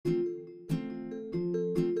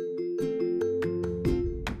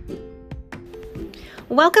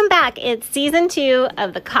Welcome back. It's season 2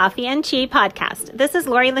 of the Coffee and Chi podcast. This is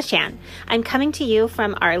Lori LaShan. I'm coming to you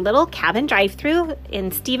from our little cabin drive-thru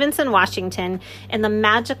in Stevenson, Washington, in the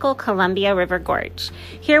magical Columbia River Gorge.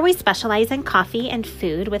 Here we specialize in coffee and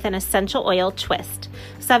food with an essential oil twist.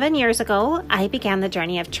 7 years ago, I began the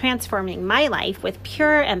journey of transforming my life with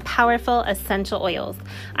pure and powerful essential oils.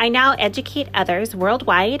 I now educate others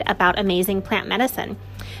worldwide about amazing plant medicine.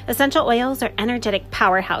 Essential oils are energetic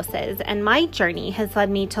powerhouses, and my journey has led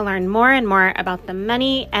me to learn more and more about the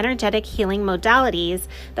many energetic healing modalities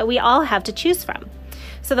that we all have to choose from.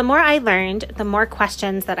 So the more I learned, the more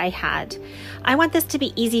questions that I had. I want this to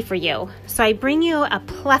be easy for you, so I bring you a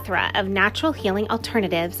plethora of natural healing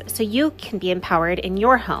alternatives so you can be empowered in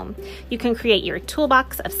your home. You can create your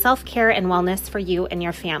toolbox of self-care and wellness for you and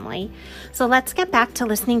your family. So let's get back to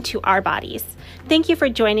listening to our bodies. Thank you for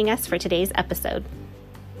joining us for today's episode.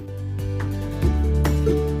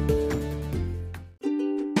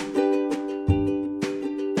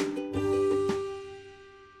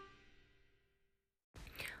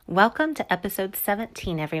 Welcome to episode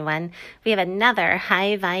 17, everyone. We have another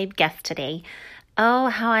high vibe guest today. Oh,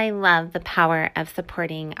 how I love the power of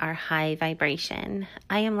supporting our high vibration.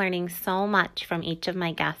 I am learning so much from each of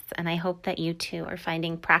my guests, and I hope that you too are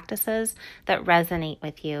finding practices that resonate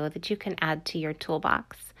with you that you can add to your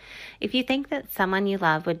toolbox. If you think that someone you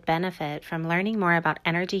love would benefit from learning more about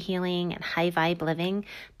energy healing and high vibe living,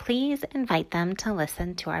 please invite them to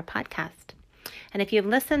listen to our podcast. And if you've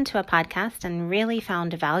listened to a podcast and really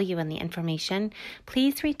found value in the information,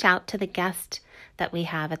 please reach out to the guest that we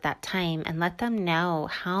have at that time and let them know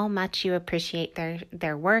how much you appreciate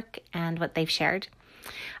their work and what they've shared.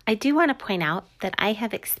 I do want to point out that I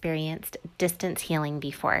have experienced distance healing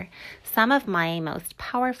before. Some of my most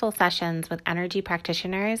powerful sessions with energy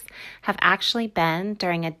practitioners have actually been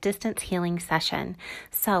during a distance healing session.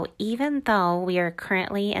 So even though we are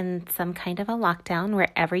currently in some kind of a lockdown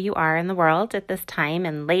wherever you are in the world at this time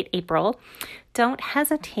in late April, don't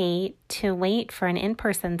hesitate to wait for an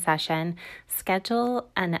in-person session. Schedule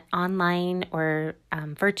an online or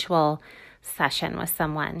virtual session with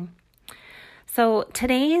someone. So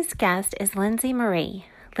today's guest is Lindsay Marie.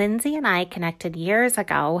 Lindsay and I connected years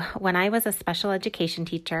ago when I was a special education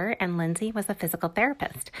teacher and Lindsay was a physical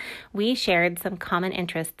therapist. We shared some common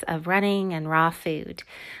interests of running and raw food.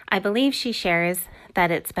 I believe she shares that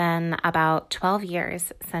it's been about 12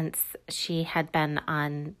 years since she had been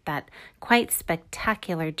on that quite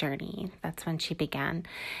spectacular journey. That's when she began.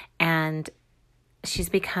 And she's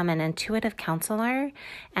become an intuitive counselor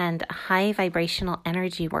and a high vibrational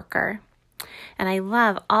energy worker. And I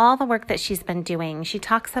love all the work that she's been doing. She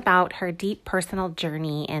talks about her deep personal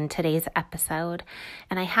journey in today's episode.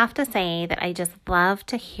 And I have to say that I just love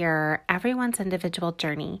to hear everyone's individual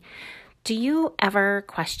journey. Do you ever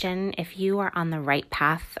question if you are on the right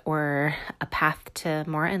path or a path to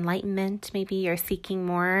more enlightenment? Maybe you're seeking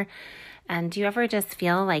more. And do you ever just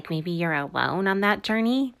feel like maybe you're alone on that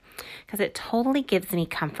journey? Because it totally gives me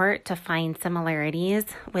comfort to find similarities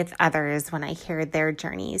with others when I hear their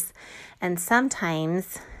journeys. And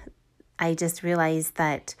sometimes I just realize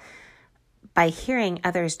that by hearing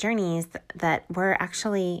others' journeys that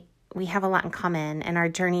we have a lot in common and our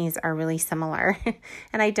journeys are really similar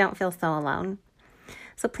and I don't feel so alone.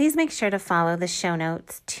 So please make sure to follow the show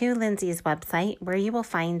notes to Lindsay's website where you will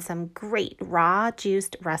find some great raw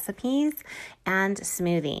juiced recipes and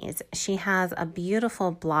smoothies. She has a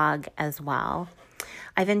beautiful blog as well.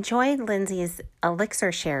 I've enjoyed Lindsay's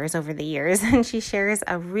elixir shares over the years, and she shares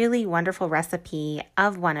a really wonderful recipe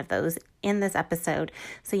of one of those in this episode.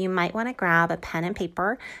 So you might want to grab a pen and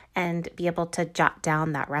paper and be able to jot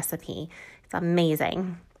down that recipe. It's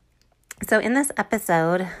amazing. So in this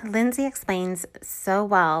episode, Lindsay explains so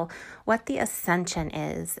well what the ascension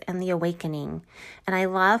is and the awakening. And I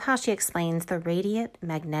love how she explains the radiant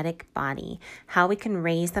magnetic body, how we can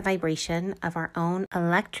raise the vibration of our own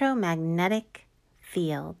electromagnetic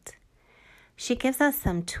field. She gives us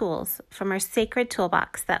some tools from our sacred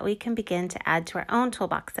toolbox that we can begin to add to our own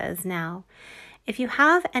toolboxes now. If you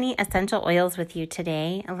have any essential oils with you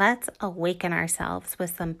today, let's awaken ourselves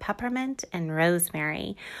with some peppermint and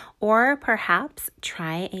rosemary, or perhaps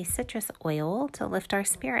try a citrus oil to lift our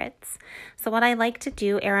spirits. So what I like to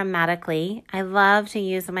do aromatically, I love to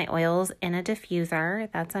use my oils in a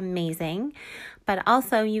diffuser. That's amazing. But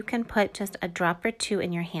also you can put just a drop or two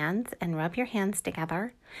in your hands and rub your hands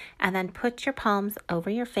together, and then put your palms over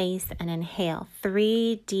your face and inhale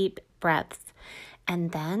 3 deep breaths.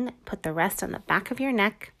 And then put the rest on the back of your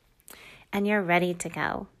neck and you're ready to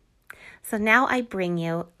go. So now I bring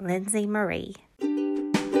you Lindsay Marie.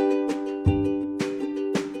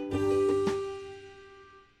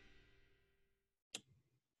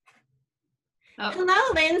 Oh, Hello,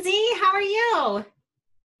 Lindsay. How are you?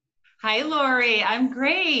 hi, Lori. I'm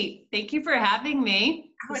great. Thank you for having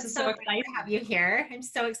me. Oh, This it's is so so great to exciting. have you here. I'm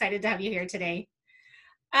so excited to have you here today.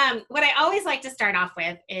 What I always like to start off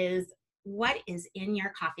with is what is in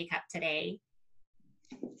your coffee cup today?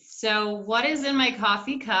 So, what is in my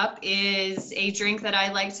coffee cup is a drink that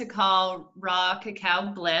I like to call raw cacao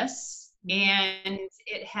bliss. Mm. And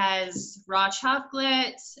it has raw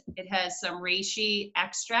chocolate, it has some reishi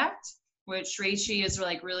extract, which reishi is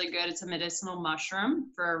like really good. It's a medicinal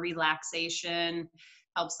mushroom for relaxation,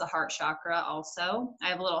 helps the heart chakra also. I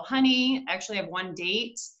have a little honey. I actually have one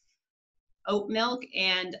date, oat milk,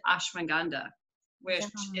 and ashwagandha, which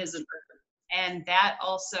Yum. is an herb. And that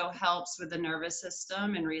also helps with the nervous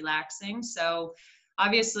system and relaxing. So,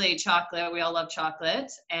 obviously, chocolate, we all love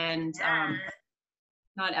chocolate. And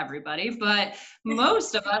not everybody, but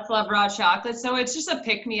most of us love raw chocolate. So, it's just a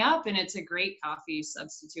pick me up and it's a great coffee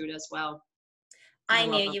substitute as well. I I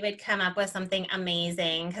knew love them. you would come up with something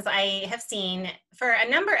amazing because I have seen for a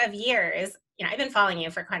number of years, I've been following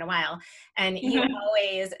you for quite a while, and you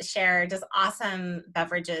always share just awesome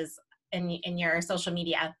beverages in your social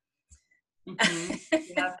media. Mm-hmm.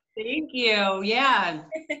 Yeah, thank you. Yeah.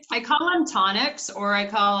 I call them tonics or I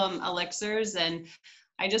call them elixirs. And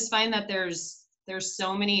I just find that there's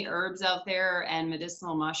so many herbs out there and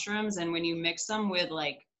medicinal mushrooms. And when you mix them with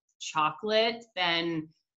like chocolate, then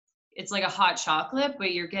it's like a hot chocolate,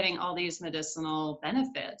 but you're getting all these medicinal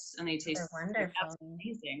benefits and they They're taste like wonderful. absolutely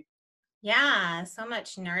amazing. Yeah, so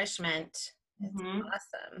much nourishment. It's Mm-hmm.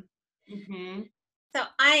 awesome. Mm-hmm. So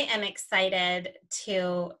I am excited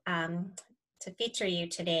to feature you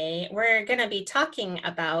today. We're going to be talking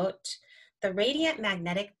about the radiant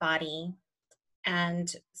magnetic body.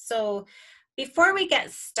 And so before we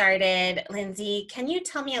get started, Lindsay, can you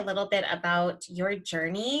tell me a little bit about your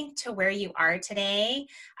journey to where you are today?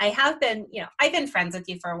 I've been friends with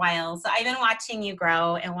you for a while, so I've been watching you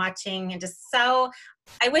grow and watching and just so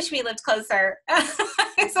I wish we lived closer.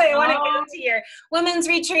 So I want to Oh, go to your women's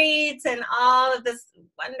retreats and all of this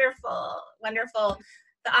wonderful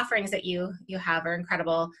the offerings that you have are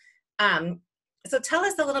incredible. Um, so tell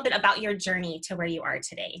us a little bit about your journey to where you are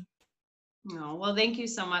today. no. Well, thank you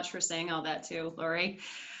so much for saying all that too, Lori.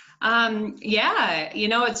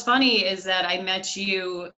 Yeah, what's funny is that I met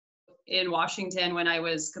you in Washington when I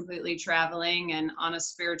was completely traveling and on a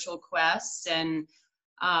spiritual quest and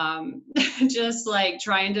just like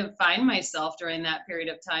trying to find myself during that period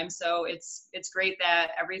of time. So it's great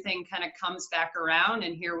that everything kind of comes back around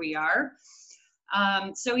and here we are.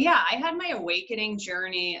 So yeah, I had my awakening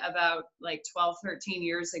journey about like 12, 13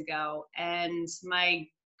 years ago. And my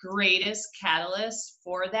greatest catalyst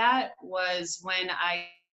for that was when I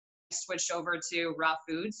switched over to raw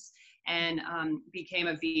foods and became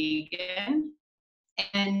a vegan.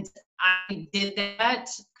 And I did that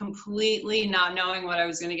completely not knowing what I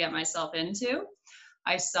was going to get myself into.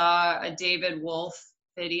 I saw a David Wolf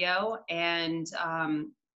video and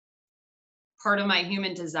part of my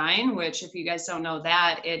human design, which if you guys don't know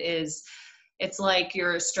that, it's like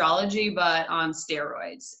your astrology but on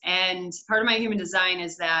steroids. And part of my human design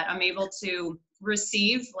is that I'm able to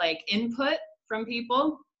receive like input from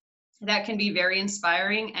people that can be very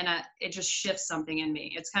inspiring and it just shifts something in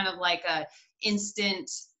me. It's kind of like a instant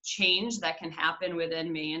change that can happen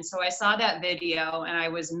within me. And so I saw that video and I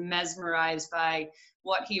was mesmerized by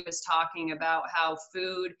what he was talking about, how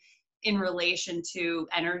food in relation to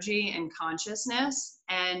energy and consciousness.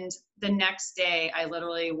 And the next day I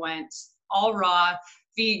literally went all raw,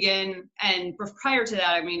 vegan. And prior to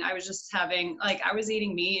that, I mean, I was just having like I was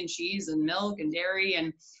eating meat and cheese and milk and dairy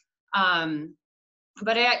and um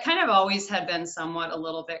but I kind of always had been somewhat a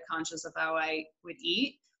little bit conscious of how I would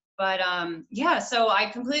eat. But yeah, so I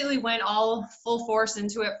completely went all full force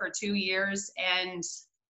into it for 2 years and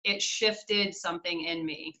it shifted something in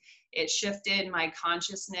me. It shifted my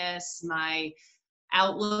consciousness, my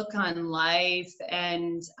outlook on life,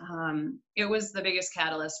 and it was the biggest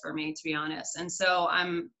catalyst for me, to be honest. And so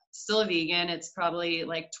I'm still a vegan. It's probably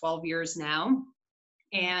like 12 years now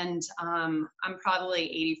and I'm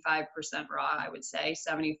probably 85% raw, I would say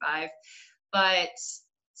 75. But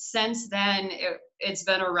since then, it's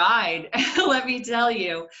been a ride. Let me tell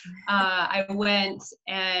you. I went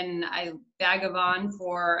and I vagabond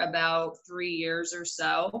for about 3 years or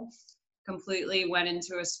so. Completely went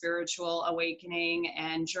into a spiritual awakening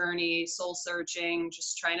and journey, soul searching,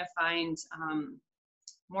 just trying to find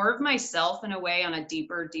more of myself in a way on a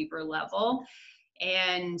deeper level.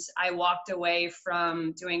 And I walked away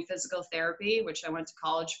from doing physical therapy, which I went to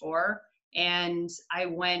college for. and I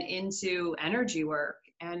went into energy work.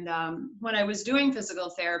 And when I was doing physical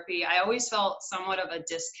therapy, I always felt somewhat of a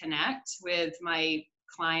disconnect with my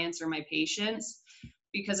clients or my patients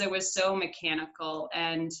because it was so mechanical,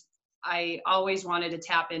 and I always wanted to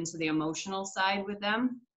tap into the emotional side with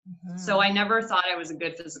them. So I never thought I was a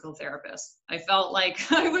good physical therapist. I felt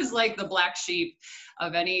like I was like the black sheep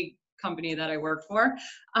of any company that I worked for.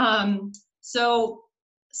 So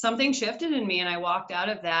something shifted in me, and I walked out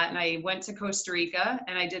of that, and I went to Costa Rica,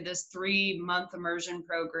 and I did this 3-month immersion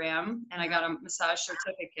program, and I got a massage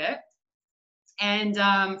certificate.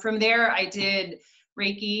 And from there I did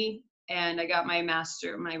Reiki, and I got my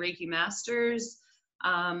Reiki master's.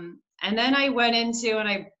 And then I went into, and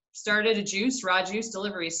I started a raw juice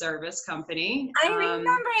delivery service company. I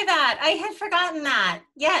remember that. I had forgotten that.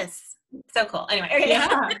 Yes. So cool. Anyway. Okay.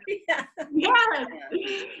 Yeah. Yeah.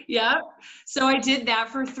 Yeah. So I did that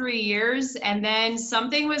for 3 years, and then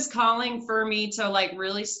something was calling for me to like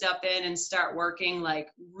really step in and start working like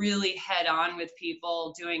really head on with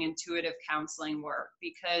people doing intuitive counseling work,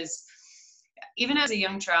 because even as a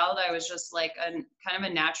young child, I was just like a kind of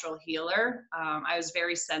a natural healer. I was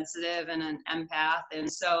very sensitive and an empath.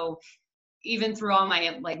 And so even through all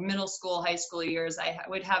my like middle school, high school years, I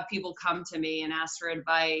would have people come to me and ask for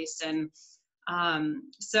advice. And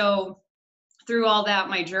so through all that,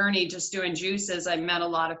 my journey just doing juices, I met a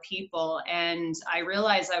lot of people, and I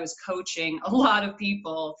realized I was coaching a lot of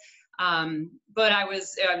people. But I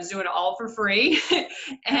was doing it all for free.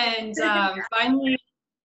 And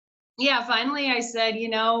finally I said,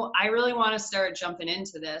 I really want to start jumping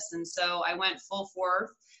into this. And so I went full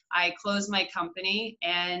force. I closed my company,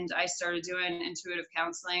 and I started doing intuitive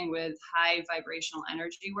counseling with high vibrational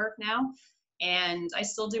energy work now. And I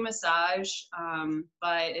still do massage,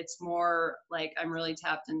 but it's more like I'm really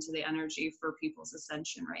tapped into the energy for people's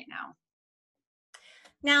ascension right now.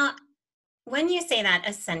 Now, when you say that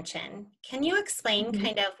ascension, can you explain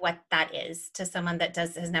kind of what that is to someone that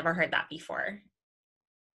has never heard that before?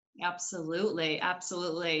 Absolutely.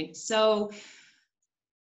 Absolutely. So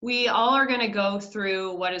we all are going to go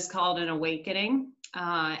through what is called an awakening.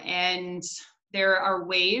 And there are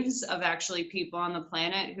waves of actually people on the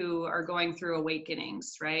planet who are going through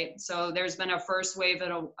awakenings, right? So there's been a first wave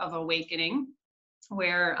of awakening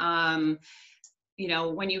where,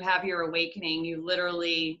 when you have your awakening, you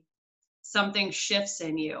literally, something shifts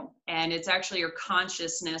in you, and it's actually your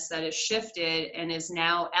consciousness that is shifted and is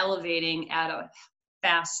now elevating at a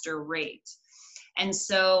faster rate. And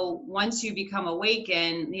so once you become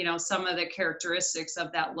awakened, some of the characteristics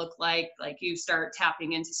of that look like you start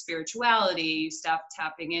tapping into spirituality, you start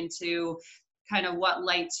tapping into kind of what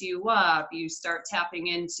lights you up, you start tapping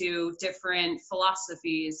into different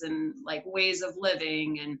philosophies and like ways of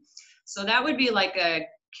living. And so that would be like a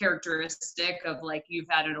characteristic of like you've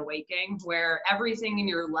had an awakening where everything in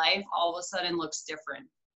your life all of a sudden looks different.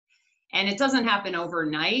 And it doesn't happen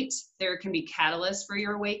overnight. There can be catalysts for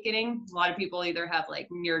your awakening. A lot of people either have like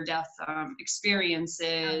near-death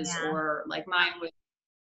experiences, or like mine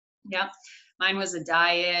was a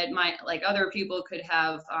diet. Like other people could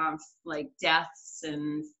have like deaths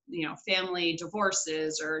and family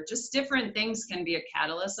divorces, or just different things can be a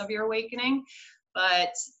catalyst of your awakening.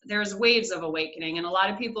 But there's waves of awakening, and a lot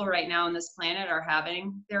of people right now on this planet are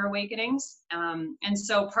having their awakenings. And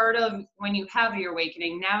so part of when you have your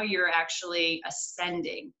awakening, now you're actually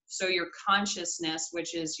ascending. So your consciousness,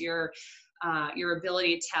 which is your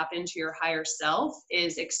ability to tap into your higher self,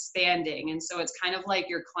 is expanding. And so it's kind of like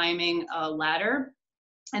you're climbing a ladder,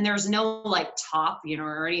 and there's no like top,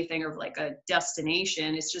 or anything, or like a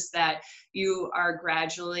destination. It's just that you are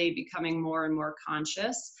gradually becoming more and more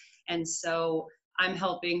conscious. And so I'm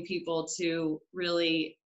helping people to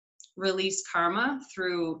really release karma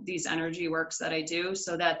through these energy works that I do,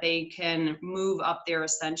 so that they can move up their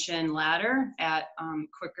ascension ladder at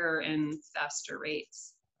quicker and faster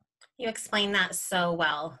rates. You explain that so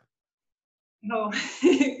well. Oh,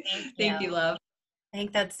 thank you, love. I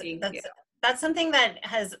think that's something that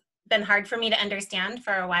has been hard for me to understand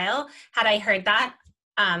for a while. Had I heard that,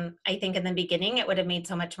 I think in the beginning, it would have made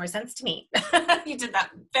so much more sense to me. You did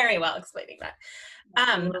that very well explaining that.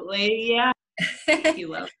 Absolutely, yeah. Thank you,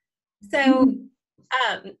 love.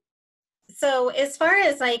 So as far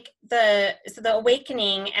as like the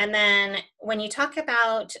awakening, and then when you talk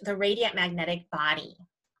about the radiant magnetic body,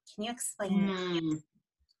 can you explain that?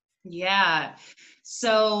 Yeah.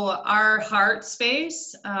 So our heart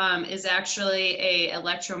space is actually a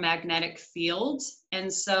electromagnetic field.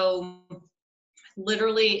 And so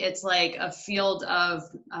literally it's like a field of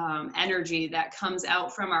energy that comes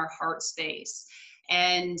out from our heart space.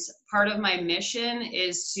 And part of my mission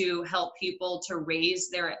is to help people to raise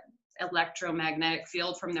their electromagnetic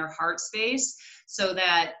field from their heart space, so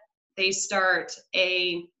that they start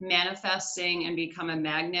manifesting and become a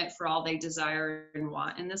magnet for all they desire and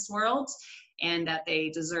want in this world, and that they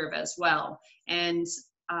deserve as well. And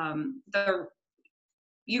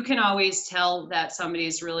you can always tell that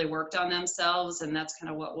somebody's really worked on themselves, and that's kind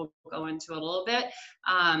of what we'll go into a little bit.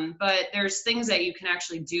 But there's things that you can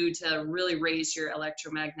actually do to really raise your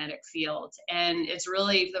electromagnetic field. And it's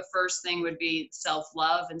really, the first thing would be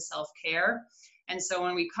self-love and self-care. And so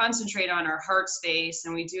when we concentrate on our heart space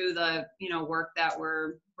and we do the, work that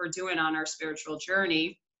we're doing on our spiritual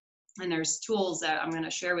journey, and there's tools that I'm going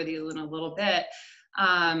to share with you in a little bit,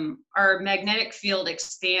 our magnetic field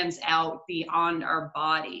expands out beyond our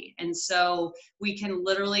body. And so we can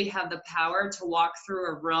literally have the power to walk through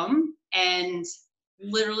a room and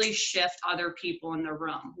literally shift other people in the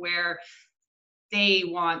room where they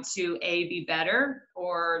want to be better,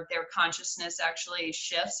 or their consciousness actually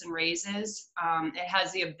shifts and raises. It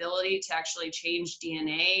has the ability to actually change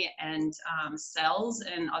DNA and cells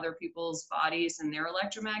in other people's bodies and their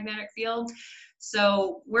electromagnetic field.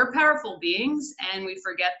 So we're powerful beings, and we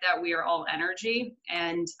forget that we are all energy.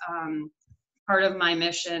 And part of my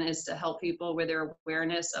mission is to help people with their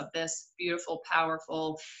awareness of this beautiful,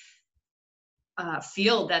 powerful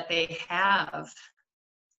field that they have,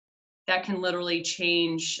 that can literally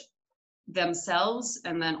change themselves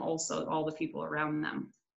and then also all the people around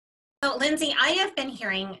them. So, Lindsay, I have been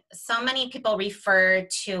hearing so many people refer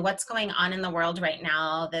to what's going on in the world right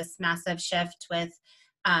now, this massive shift with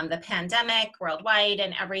the pandemic worldwide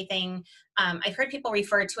and everything. I've heard people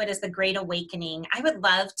refer to it as the Great Awakening. I would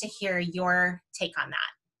love to hear your take on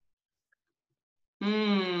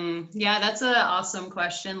that. Yeah, that's an awesome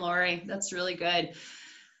question, Lori. That's really good.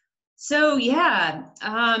 So yeah,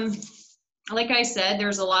 like I said,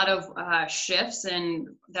 there's a lot of shifts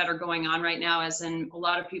that are going on right now, as in a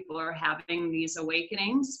lot of people are having these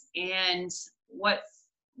awakenings. And what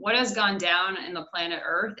has gone down in the planet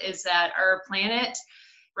Earth is that our planet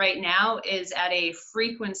right now is at a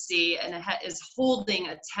frequency, and it is holding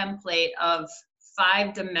a template of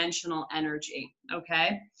 5-dimensional energy,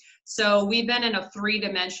 okay? So we've been in a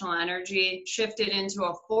 3-dimensional energy, shifted into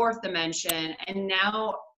a 4th dimension, and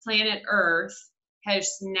now planet Earth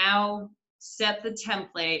has now set the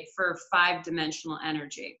template for 5-dimensional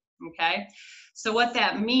energy, okay? So what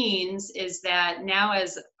that means is that now,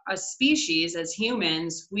 as a species, as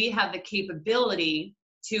humans, we have the capability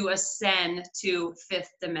to ascend to 5th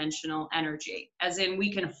dimensional energy, as in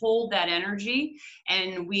we can hold that energy,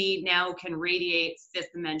 and we now can radiate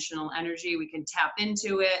 5th dimensional energy. We can tap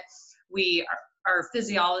into it. Our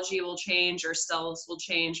physiology will change, our cells will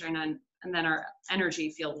change, and then our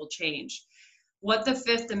energy field will change. What the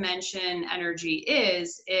 5th dimension energy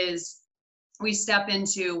is we step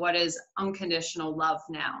into what is unconditional love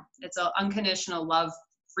now. It's an unconditional love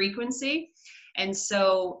frequency. And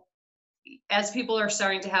so as people are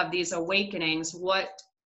starting to have these awakenings, what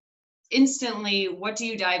do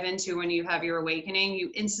you dive into when you have your awakening?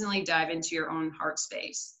 You instantly dive into your own heart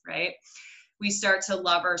space, right? We start to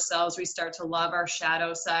love ourselves. We start to love our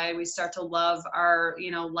shadow side. We start to love our,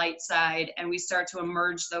 light side, and we start to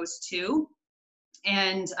emerge those two.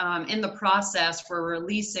 And in the process, we're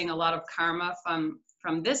releasing a lot of karma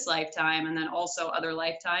from this lifetime, and then also other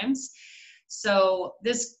lifetimes. So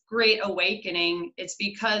this great awakening, it's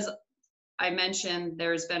because I mentioned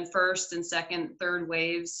there's been first and second, third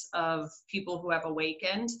waves of people who have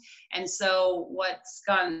awakened. And so what's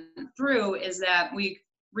gone through is that we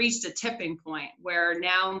reached a tipping point where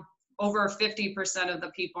now over 50% of the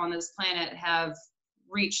people on this planet have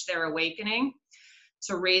reached their awakening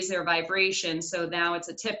to raise their vibration. So now it's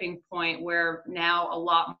a tipping point where now a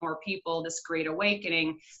lot more people, this great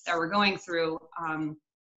awakening that we're going through,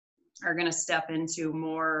 are going to step into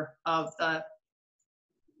more of the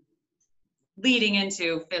leading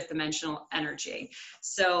into 5th dimensional energy.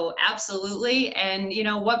 So absolutely. And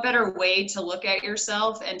what better way to look at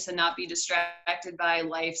yourself and to not be distracted by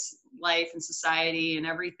life and society and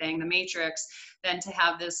everything, the matrix, than to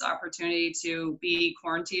have this opportunity to be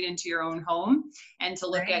quarantined into your own home and to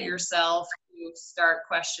look at yourself, to start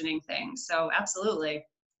questioning things. So absolutely.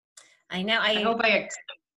 I know. I hope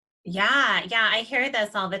Yeah, I hear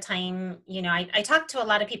this all the time. I talk to a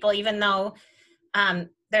lot of people, even though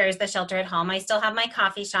there's the shelter at home. I still have my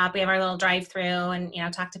coffee shop. We have our little drive-through,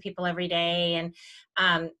 and talk to people every day.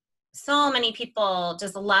 And so many people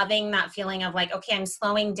just loving that feeling of like, okay, I'm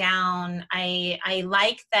slowing down. I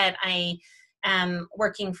like that I am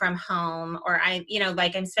working from home, or I'm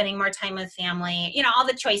spending more time with family. All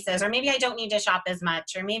the choices, or maybe I don't need to shop as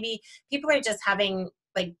much, or maybe people are just having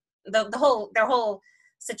like their whole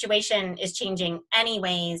situation is changing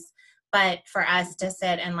anyways. but for us to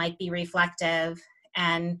sit and like be reflective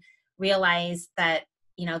and realize that,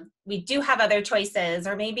 you know, we do have other choices,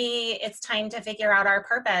 or maybe it's time to figure out our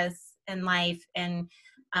purpose in life and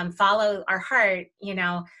follow our heart, you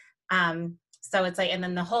know. So it's like, and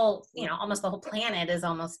then the whole, you know, almost the whole planet is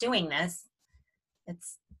almost doing this.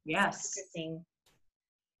 It's Yes. interesting.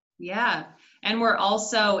 Yeah. And we're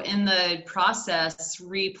also in the process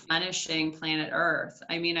replenishing planet Earth.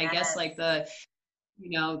 I mean, I guess like the,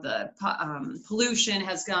 you know, the pollution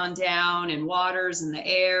has gone down in waters and the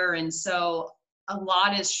air. And so a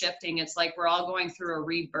lot is shifting. It's like we're all going through a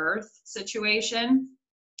rebirth situation.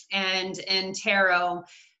 And in tarot,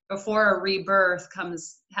 before a rebirth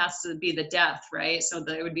has to be the death, right? So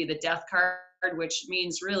it would be the death card, which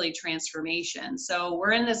means really transformation. So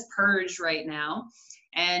we're in this purge right now.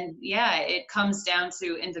 And yeah, it comes down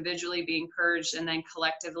to individually being purged and then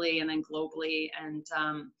collectively and then globally. And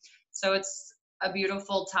so it's a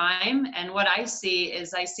beautiful time. And what I see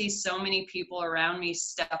is I see so many people around me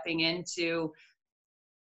stepping into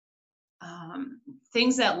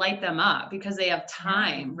things that light them up because they have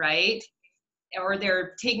time, right? Or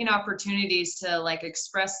they're taking opportunities to like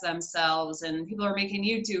express themselves, and people are making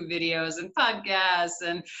YouTube videos and podcasts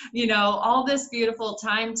and, you know, all this beautiful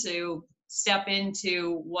time to step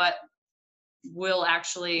into what will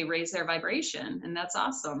actually raise their vibration. And that's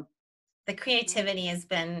awesome. The creativity has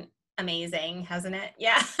been amazing, hasn't it?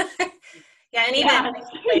 Yeah. Yeah. And even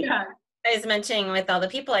I was mentioning with all the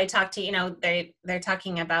people I talk to, you know, they're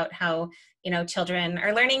talking about how, you know, children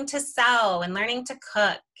are learning to sew and learning to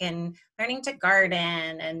cook and learning to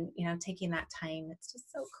garden and, you know, taking that time. It's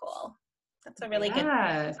just so cool. That's a really good thing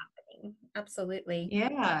happening. Absolutely.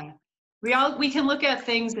 Yeah. We can look at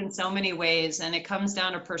things in so many ways, and it comes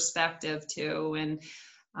down to perspective too. And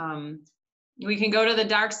we can go to the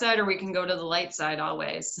dark side or we can go to the light side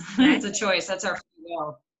always. It's a choice. That's our free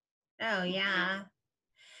will. Oh, yeah.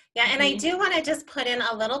 Yeah. And I do want to just put in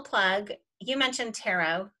a little plug. You mentioned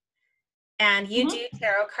tarot, and you do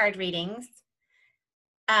tarot card readings.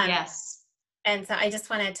 Yes. And so I just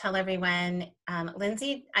want to tell everyone,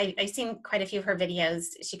 Lindsay, I've seen quite a few of her videos.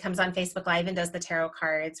 She comes on Facebook Live and does the tarot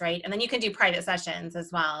cards, right? And then you can do private sessions as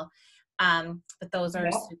well. But those are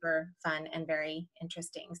super fun and very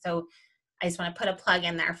interesting. So I just want to put a plug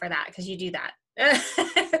in there for that because you do that.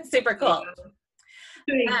 Super cool.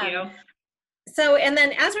 Thank you. So, and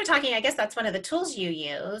then as we're talking, I guess that's one of the tools you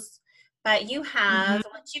use, but you have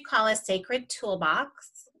what you call a sacred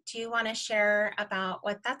toolbox. Do you want to share about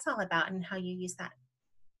what that's all about and how you use that?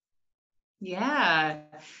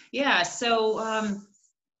 Yeah. So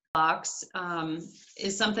box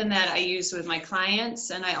is something that I use with my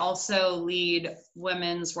clients, and I also lead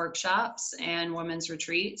women's workshops and women's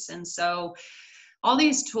retreats. And so all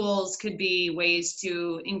these tools could be ways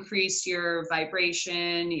to increase your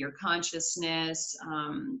vibration, your consciousness,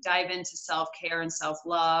 dive into self-care and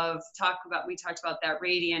self-love. We talked about that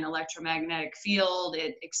radiant electromagnetic field.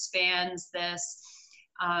 It expands this.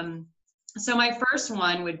 So my first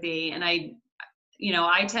one would be, and I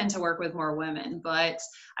tend to work with more women, but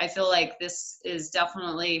I feel like this is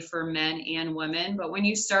definitely for men and women. But when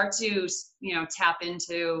you start to, tap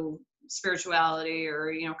into spirituality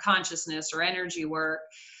or, consciousness or energy work,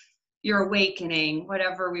 your awakening,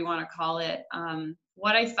 whatever we want to call it,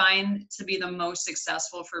 what I find to be the most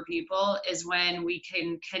successful for people is when we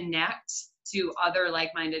can connect to other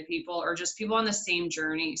like-minded people or just people on the same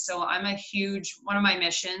journey. So one of my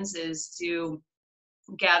missions is to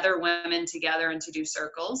gather women together and to do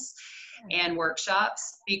circles and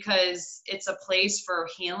workshops, because it's a place for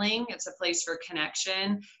healing, it's a place for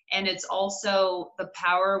connection, and it's also the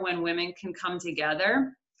power when women can come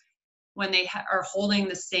together when they are holding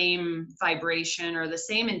the same vibration or the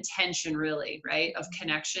same intention, really, right, of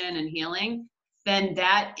connection and healing. Then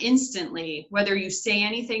that instantly, whether you say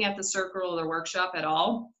anything at the circle or the workshop at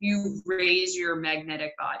all, you raise your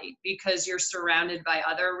magnetic body because you're surrounded by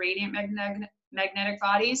other radiant magnetic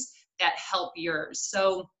bodies that help yours.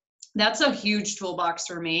 So that's a huge toolbox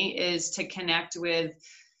for me, is to connect with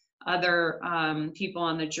other people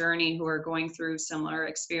on the journey who are going through similar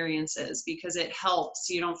experiences, because it helps.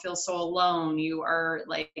 You don't feel so alone. You are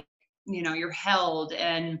you're held,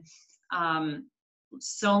 and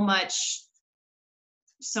so much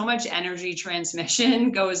energy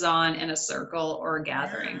transmission goes on in a circle or a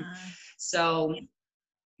gathering. So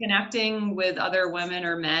connecting with other women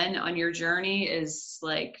or men on your journey is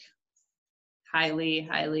highly,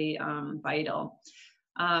 highly vital.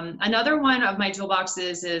 Another one of my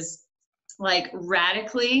toolboxes is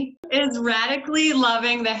radically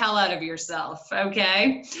loving the hell out of yourself.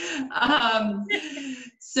 Okay.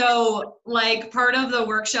 So like part of the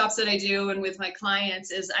workshops that I do and with my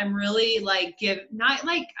clients is I'm really like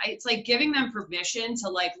it's like giving them permission to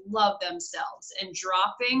like love themselves and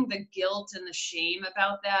dropping the guilt and the shame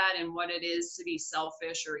about that and what it is to be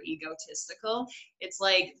selfish or egotistical. It's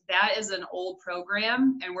like that is an old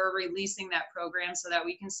program and we're releasing that program so that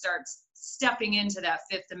we can start stepping into that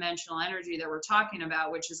fifth dimensional energy that we're talking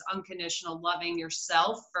about, which is unconditional loving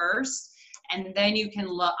yourself first, and then you can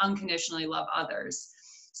unconditionally love others.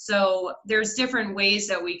 So there's different ways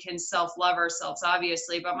that we can self-love ourselves,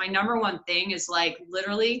 obviously, but my number one thing is like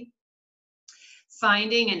literally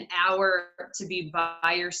finding an hour to be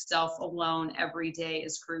by yourself alone every day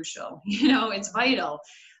is crucial. You know, it's vital.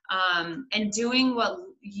 And doing what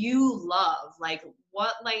you love, like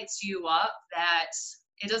what lights you up, that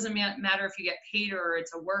it doesn't matter if you get paid or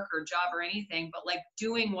it's a work or job or anything, but like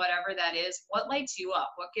doing whatever that is, what lights you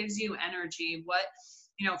up, what gives you energy, what,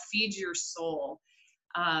 you know, feeds your soul.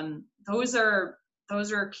 Those are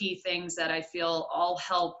key things that I feel all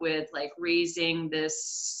help with like raising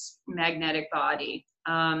this magnetic body.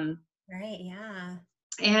 Right. Yeah.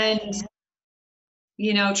 And,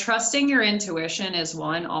 you know, trusting your intuition is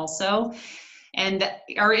one also. And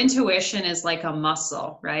our intuition is like a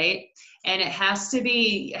muscle, right? And it has to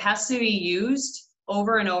be used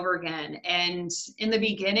over and over again. And in the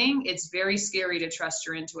beginning, it's very scary to trust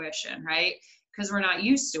your intuition, right? Because we're not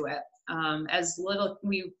used to it. As little,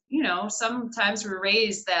 you know, sometimes we're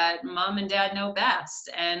raised that mom and dad know best,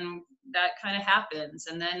 and that kind of happens.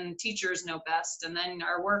 And then teachers know best, and then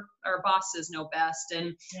our bosses know best,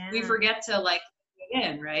 and we forget to like get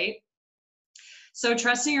in, right? So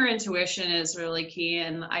trusting your intuition is really key.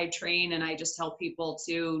 And I train and I just help people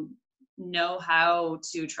to know how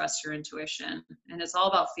to trust your intuition. And it's all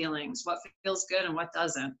about feelings, what feels good and what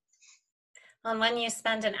doesn't. Well, and when you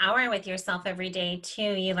spend an hour with yourself every day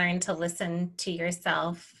too, you learn to listen to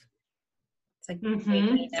yourself. It's a great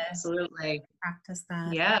way to absolutely practice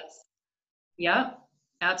that. Yes. Yep.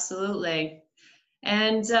 Absolutely.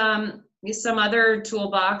 And some other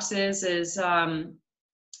toolboxes is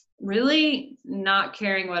really not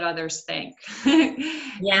caring what others think.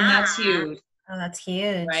 Yeah. And that's huge. Oh, that's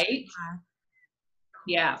huge. Right?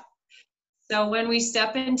 Yeah. So when we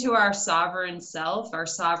step into our sovereign self, our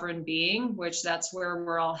sovereign being, which that's where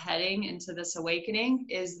we're all heading into this awakening,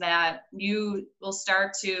 is that you will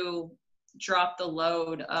start to drop the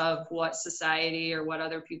load of what society or what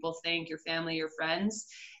other people think, your family, your friends,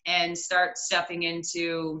 and start stepping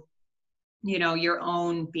into, you know, your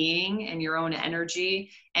own being and your own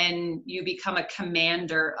energy, and you become a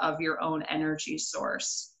commander of your own energy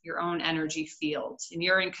source, your own energy field, and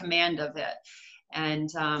you're in command of it.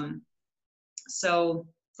 And so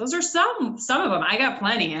those are some of them. I got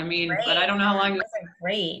plenty. I mean, but I don't know how long. Those are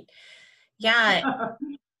great. Yeah.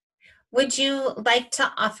 Would you like to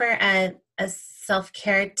offer a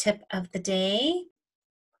self-care tip of the day?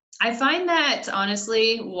 I find that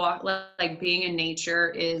honestly, like being in nature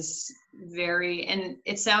is very, and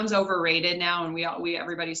it sounds overrated now. And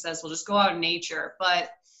everybody says, well, just go out in nature. But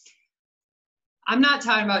I'm not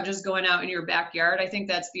talking about just going out in your backyard. I think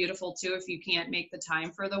that's beautiful too, if you can't make the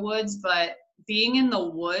time for the woods, but being in the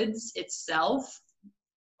woods itself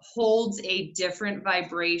holds a different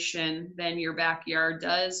vibration than your backyard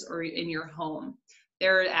does or in your home.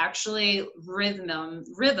 There are actually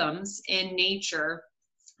rhythms in nature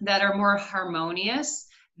that are more harmonious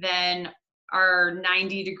than our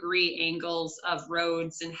 90-degree angles of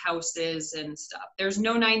roads and houses and stuff. There's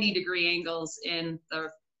no 90-degree angles in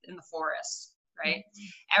the forest, right?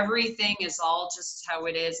 Everything is all just how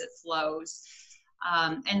it is, it flows.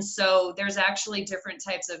 And so there's actually different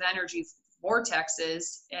types of energy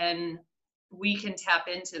vortexes, and we can tap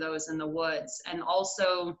into those in the woods. And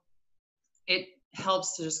also it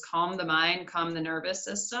helps to just calm the mind, calm the nervous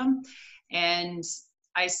system. And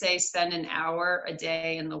I say spend an hour a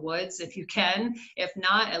day in the woods if you can. If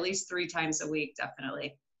not, at least 3 times a week,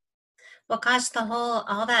 definitely. Well, gosh,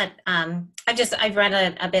 all that, I've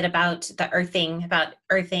read a bit about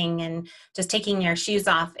earthing and just taking your shoes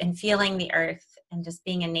off and feeling the earth and just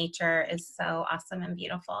being in nature is so awesome and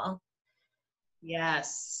beautiful.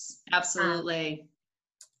 Yes, absolutely.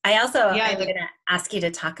 I'm going to ask you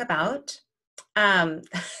to talk about,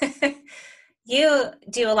 you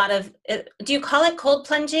do a lot of, do you call it cold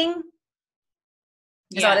plunging?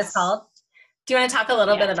 Is that what it's called? Do you want to talk a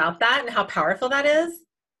little bit about that and how powerful that is?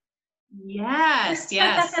 Yes.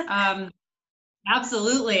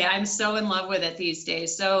 Absolutely. I'm so in love with it these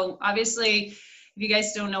days. So obviously, if you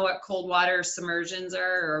guys don't know what cold water submersions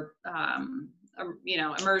are, or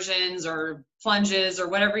immersions or plunges or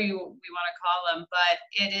whatever we want to call them,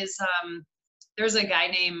 but it is, there's a guy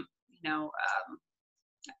named,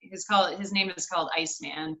 his name is called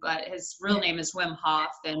Iceman, but his real name is Wim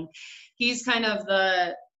Hof, and he's kind of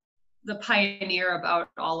the pioneer about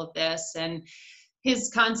all of this. And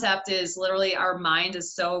his concept is literally our mind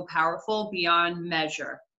is so powerful beyond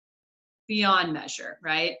measure,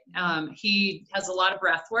 right? He has a lot of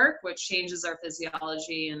breath work, which changes our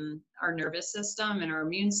physiology and our nervous system and our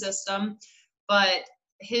immune system. But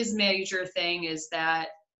his major thing is that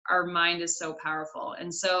our mind is so powerful.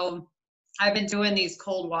 And so I've been doing these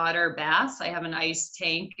cold water baths. I have an ice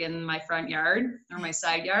tank in my front yard or my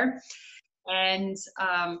side yard. And,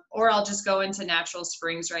 or I'll just go into natural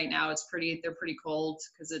springs right now. They're pretty cold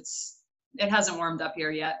because it hasn't warmed up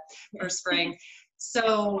here yet for spring.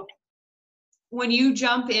 So when you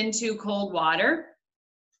jump into cold water,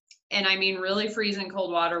 and I mean really freezing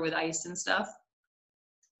cold water with ice and stuff,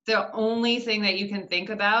 the only thing that you can think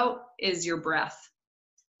about is your breath.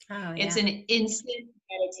 Oh, yeah. It's an instant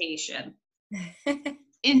meditation.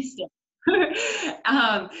 Instant.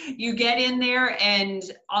 You get in there and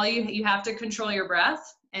all you have to control your breath.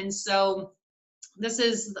 And so this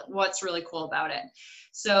is what's really cool about it.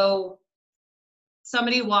 So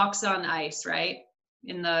somebody walks on ice, right?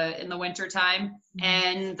 In the winter time,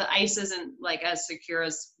 and the ice isn't like as secure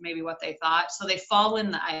as maybe what they thought. So they fall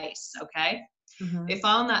in the ice. Okay. They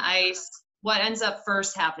fall in the ice. What ends up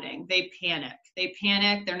first happening? They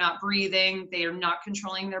panic. They're not breathing. They are not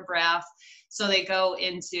controlling their breath. So they go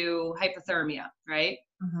into hypothermia, right?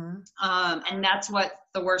 And that's what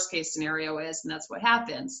the worst case scenario is. And that's what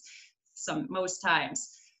happens most times.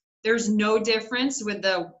 There's no difference with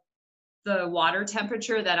the water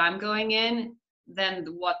temperature that I'm going in than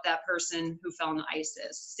what that person who fell in the ice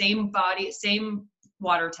is. Same body, same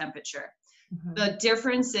water temperature. The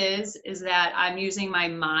difference is that I'm using my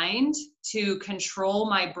mind to control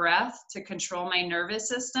my breath, to control my nervous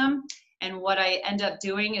system. And what I end up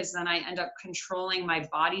doing is then I end up controlling my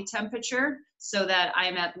body temperature so that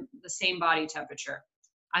I'm at the same body temperature.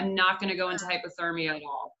 I'm not going to go into hypothermia at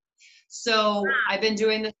all. So I've been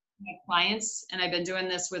doing this with my clients, and I've been doing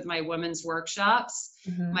this with my women's workshops,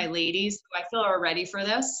 my ladies who I feel are ready for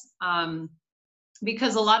this.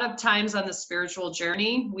 Because a lot of times on the spiritual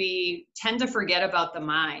journey, we tend to forget about the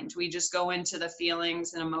mind. We just go into the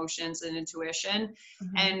feelings and emotions and intuition,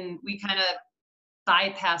 and we kind of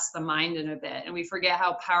bypass the mind in a bit, and we forget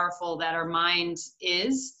how powerful that our mind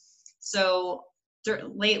is. So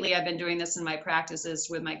lately I've been doing this in my practices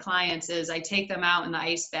with my clients is I take them out in the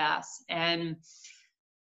ice baths, and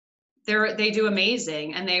they do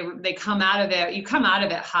amazing, and they come out of it. You come out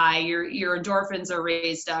of it high. Your endorphins are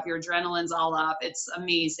raised up. Your adrenaline's all up. It's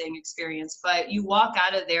amazing experience. But you walk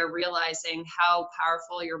out of there realizing how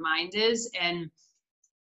powerful your mind is, and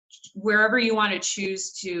wherever you want to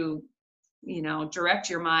choose to, direct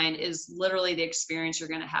your mind is literally the experience you're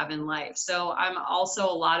going to have in life. So I'm also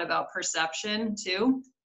a lot about perception too,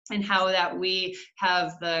 and how that we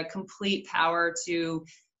have the complete power to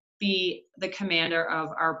be the commander of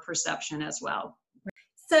our perception as well.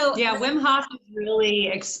 So yeah, Wim Hof is really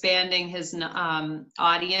expanding his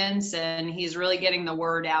audience, and he's really getting the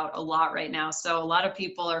word out a lot right now. So a lot of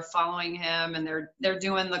people are following him, and they're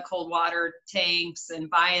doing the cold water tanks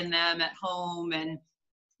and buying them at home, and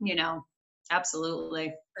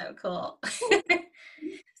absolutely. So cool.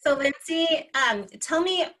 So Lindsay, tell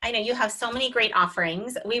me, I know you have so many great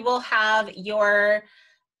offerings. We will have your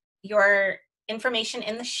information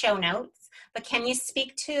in the show notes, but can you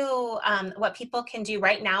speak to what people can do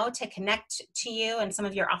right now to connect to you and some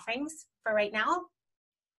of your offerings for right now?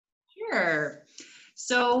 Sure.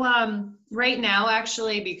 So right now,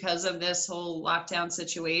 actually, because of this whole lockdown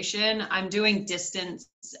situation, I'm doing distance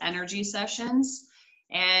energy sessions,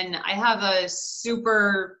 and I have a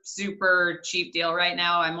super, super cheap deal right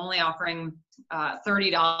now. I'm only offering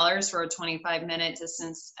 $30 for a 25-minute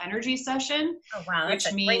distance energy session. Oh, wow. Which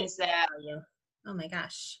means that oh my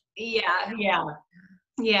gosh. Yeah.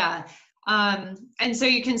 And so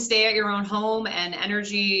you can stay at your own home, and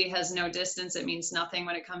energy has no distance. It means nothing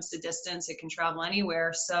when it comes to distance. It can travel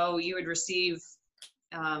anywhere. So you would receive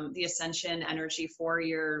the ascension energy for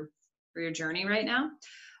your journey right now.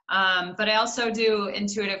 But I also do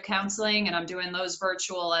intuitive counseling, and I'm doing those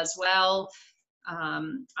virtual as well.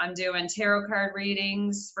 I'm doing tarot card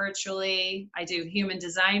readings virtually. I do human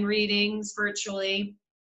design readings virtually.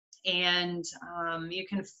 And you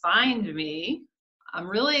can find me. I'm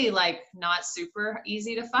really not super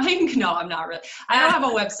easy to find. No, I'm not really. I don't have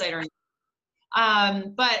a website or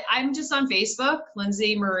anything. But I'm just on Facebook,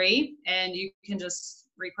 Lindsay Marie, and you can just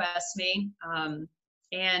request me.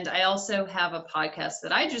 And I also have a podcast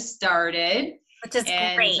that I just started. Which is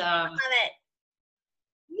great. I love it.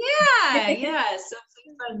 Yeah. So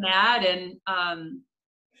I'm on that. And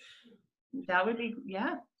that would be,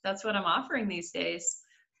 yeah, that's what I'm offering these days.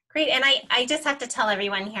 Great. And I just have to tell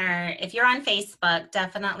everyone here, if you're on Facebook,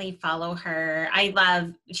 definitely follow her.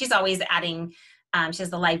 She's always adding, she has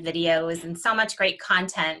the live videos and so much great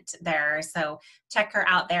content there. So check her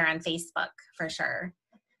out there on Facebook for sure.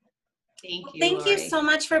 Thank you. Thank Lori. you so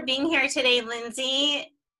much for being here today,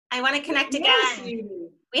 Lindsay. I want to connect again. Yes,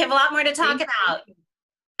 we have a lot more to talk about.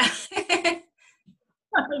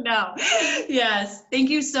 No. Yes. Thank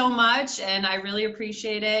you so much. And I really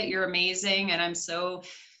appreciate it. You're amazing. And I'm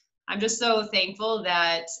just so thankful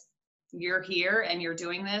that you're here and you're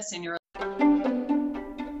doing this and you're.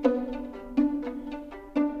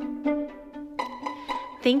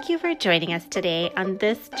 Thank you for joining us today on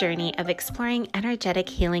this journey of exploring energetic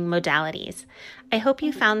healing modalities. I hope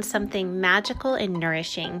you found something magical and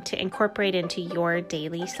nourishing to incorporate into your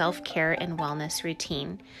daily self-care and wellness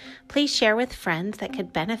routine. Please share with friends that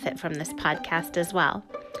could benefit from this podcast as well.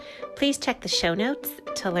 Please check the show notes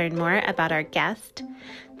to learn more about our guest.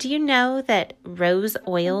 Do you know that rose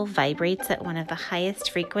oil vibrates at one of the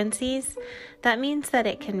highest frequencies? That means that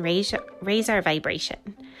it can raise our vibration.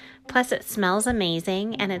 Plus, it smells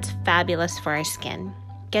amazing and it's fabulous for our skin.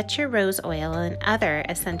 Get your rose oil and other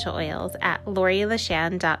essential oils at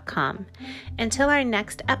LoriLashan.com. Until our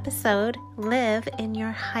next episode, live in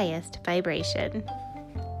your highest vibration.